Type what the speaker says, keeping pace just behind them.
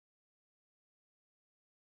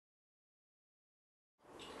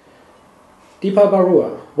Dipal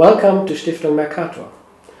Barua, welcome to Stiftung Mercator.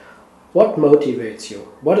 What motivates you?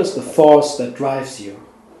 What is the force that drives you?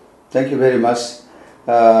 Thank you very much.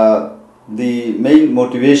 The main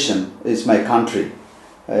motivation is my country.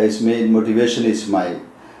 Its main motivation is my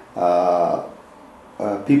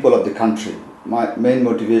people of the country. My main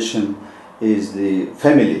motivation is the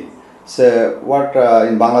family. So what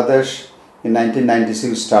in Bangladesh in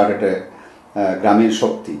 1996 started a Grameen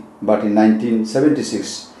Shakti, but in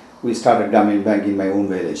 1976 we started Grameen Bank in my own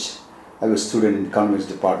village. I was a student in the economics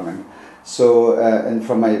department. So and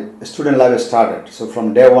from my student life I started. So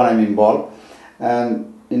from day one I'm involved.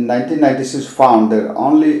 And in 1996 found that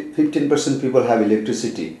only 15% people have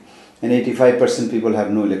electricity and 85% people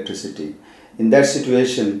have no electricity. In that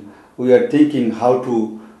situation, we are thinking how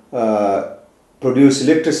to produce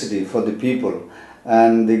electricity for the people,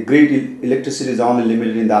 and the grid electricity is only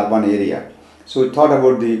limited in the urban area. So we thought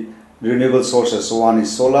about the renewable sources. So one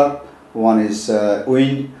is solar, one is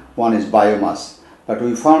wind, one is biomass. But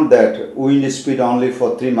we found that wind speed only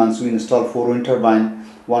for 3 months. We installed 4 wind turbine,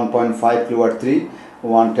 1.5 kilowatt 3,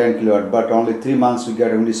 110 kilowatt, but only 3 months we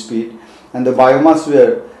get wind speed. And the biomass we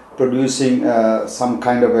are producing some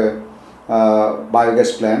kind of a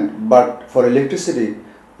biogas plant, but for electricity,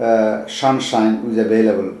 sunshine is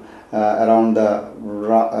available around the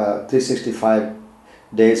 365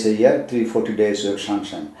 days a year, 340 days of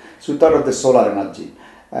sunshine. So we thought of the solar energy,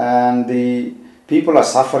 and the people are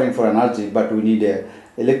suffering for energy, but we need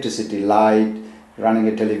electricity, light, running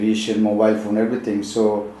a television, mobile phone, everything.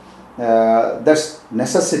 So that's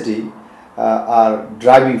necessity, our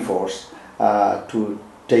driving force to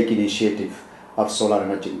take initiative of solar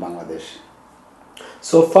energy in Bangladesh.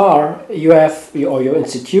 So far, your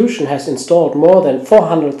institution has installed more than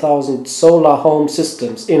 400,000 solar home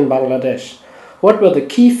systems in Bangladesh. What were the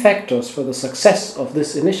key factors for the success of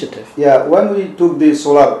this initiative? Yeah, when we took the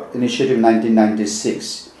solar initiative in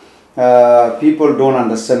 1996, people don't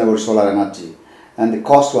understand about solar energy, and the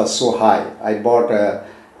cost was so high. I bought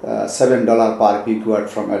 $7 per peak watt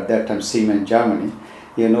from, at that time, Siemens, Germany.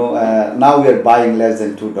 Now we are buying less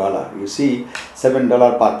than $2. You see,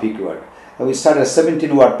 $7 per peak watt. We started a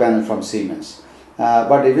 17 watt panel from Siemens,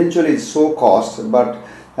 but eventually it's so cost. But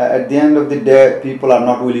at the end of the day, people are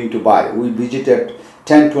not willing to buy. We visited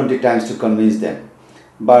 10-20 times to convince them.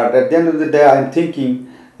 But at the end of the day, I'm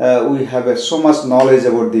thinking we have so much knowledge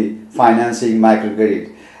about the financing,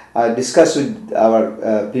 microcredit. I discussed with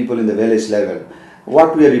our people in the village level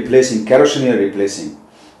what we are replacing. Kerosene we are replacing.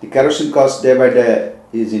 The kerosene cost day by day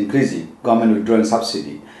is increasing. Government withdrawing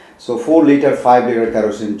subsidy. So 4 liter, 5 liter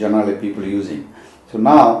kerosene generally people using. So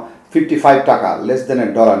now 55 taka, less than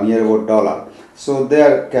 $1, near about $1. So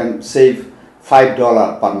they can save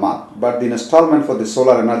 $5 per month. But the installment for the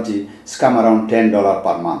solar energy is come around $10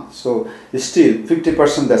 per month. So still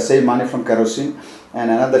 50% they save money from kerosene,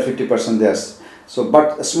 and another 50% there's. So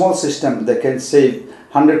but a small system they can save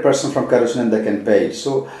 100% from kerosene and they can pay.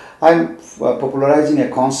 So I'm popularizing a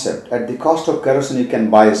concept. At the cost of kerosene you can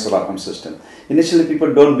buy a solar home system. Initially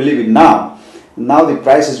people don't believe it. Now the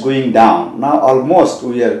price is going down. Now almost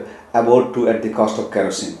we are about to at the cost of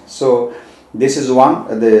kerosene. So this is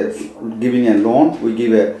one, giving a loan, we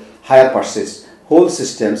give a higher purchase. Whole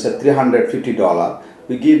systems at $350,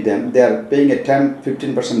 we give them, they are paying a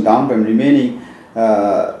 10-15% down payment, remaining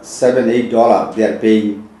 $7-8, they are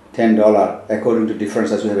paying $10 according to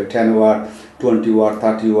difference, as we have a 10 watt, 20 watt,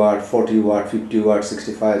 30 watt, 40 watt, 50 watt,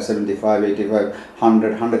 65, 75, 85,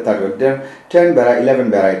 100, 130 watt. There are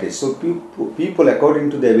 11 varieties. So people according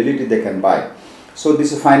to the ability they can buy. So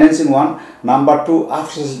this is financing one. Number two,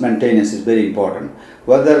 after maintenance is very important.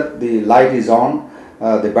 Whether the light is on,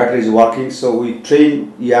 the battery is working. So we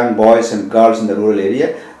train young boys and girls in the rural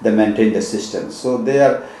area. They maintain the system. So they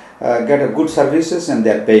are get a good services and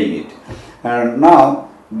they are paying it. And now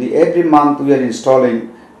every month we are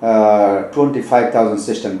installing 25,000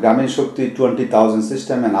 system. Grameen Shakti 20,000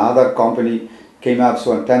 system, and other company came up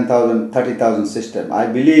so 10,000, 30,000 system. I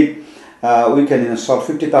believe we can install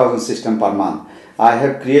 50,000 system per month. I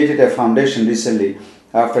have created a foundation recently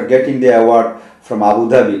after getting the award from Abu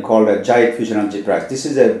Dhabi called a Giant Fusion Energy Prize. This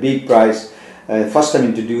is a big prize, first time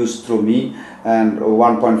introduced through me, and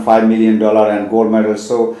 $1.5 million and gold medal.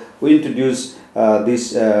 So we introduced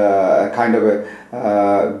this kind of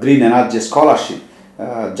a green energy scholarship,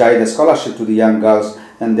 Giant scholarship to the young girls,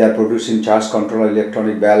 and they are producing charge controller,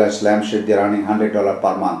 electronic balance, lampshade. They are earning $100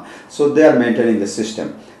 per month. So they are maintaining the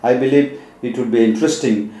system. I believe it would be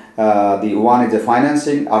interesting. The one is the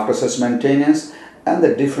financing, after such maintenance, and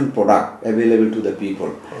the different product available to the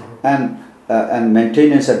people, and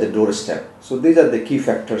maintenance at the doorstep. So these are the key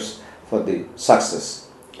factors for the success.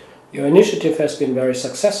 Your initiative has been very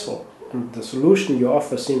successful. and the solution you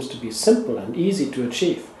offer seems to be simple and easy to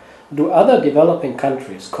achieve. Do other developing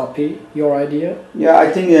countries copy your idea? Yeah,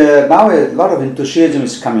 I think now a lot of enthusiasm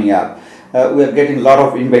is coming up. We are getting a lot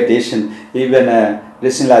of invitation. Even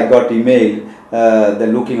recently I got email, they're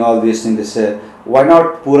looking all these things, they say, why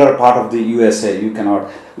not poorer part of the USA? You cannot,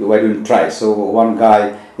 why don't you try? So one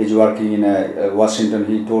guy is working in Washington,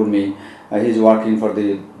 he told me he's working for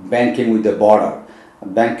the banking with the border.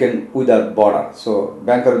 Banking with the border. So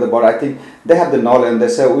banker with the border, I think they have the knowledge, and they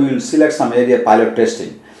say we will select some area pilot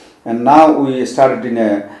testing. And now we started in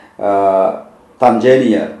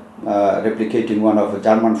Tanzania, replicating one of a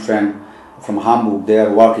German friend from Hamburg. They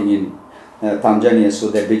are working in Tanzania, so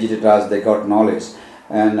they visited us, they got knowledge.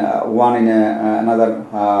 And one in another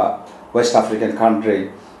West African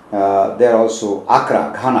country, they are also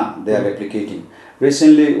Accra, Ghana, they are replicating.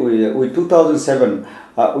 Recently, we 2007,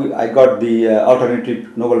 I got the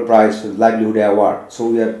Alternative Nobel Prize Livelihood Award. So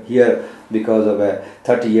we are here because of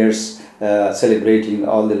 30 years celebrating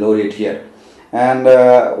all the laureate here. And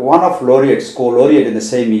one of laureates, co-laureate in the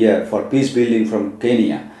same year for peace building from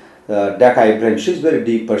Kenya, Daka Ibrahim, she's a very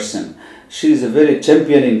deep person. She's a very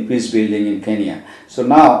champion in peace building in Kenya. So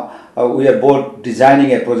now we are both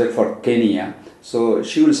designing a project for Kenya. So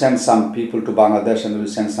she will send some people to Bangladesh and we will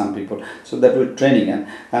send some people. So that will training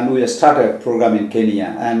and we will start a program in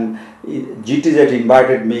Kenya. And GTZ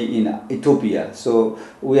invited me in Ethiopia. So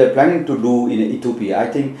we are planning to do in Ethiopia. I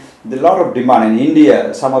think there's a lot of demand in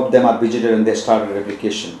India. Some of them are visited and they started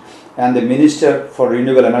replication. And the Minister for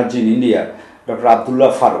Renewable Energy in India, Dr.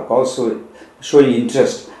 Abdullah Farooq, also showing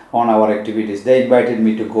interest on our activities. They invited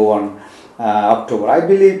me to go on October. I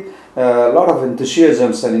believe a lot of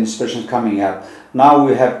enthusiasm and inspiration coming up. Now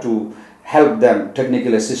we have to help them,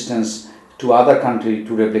 technical assistance to other countries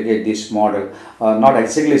to replicate this model. Not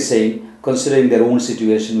exactly saying, considering their own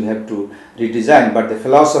situation, we have to redesign, but the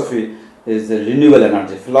philosophy is the renewable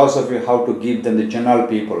energy. Philosophy how to give them the general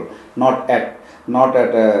people, not at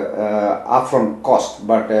upfront cost,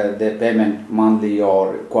 but their payment monthly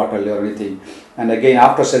or quarterly or anything. And again,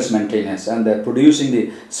 after sales maintenance, and they're producing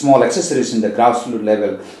the small accessories in the grassroots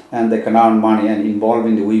level, and they can earn money and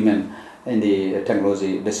involving the women in the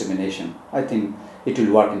technology dissemination. I think it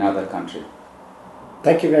will work in other countries.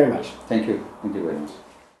 Thank you very much. Thank you very much.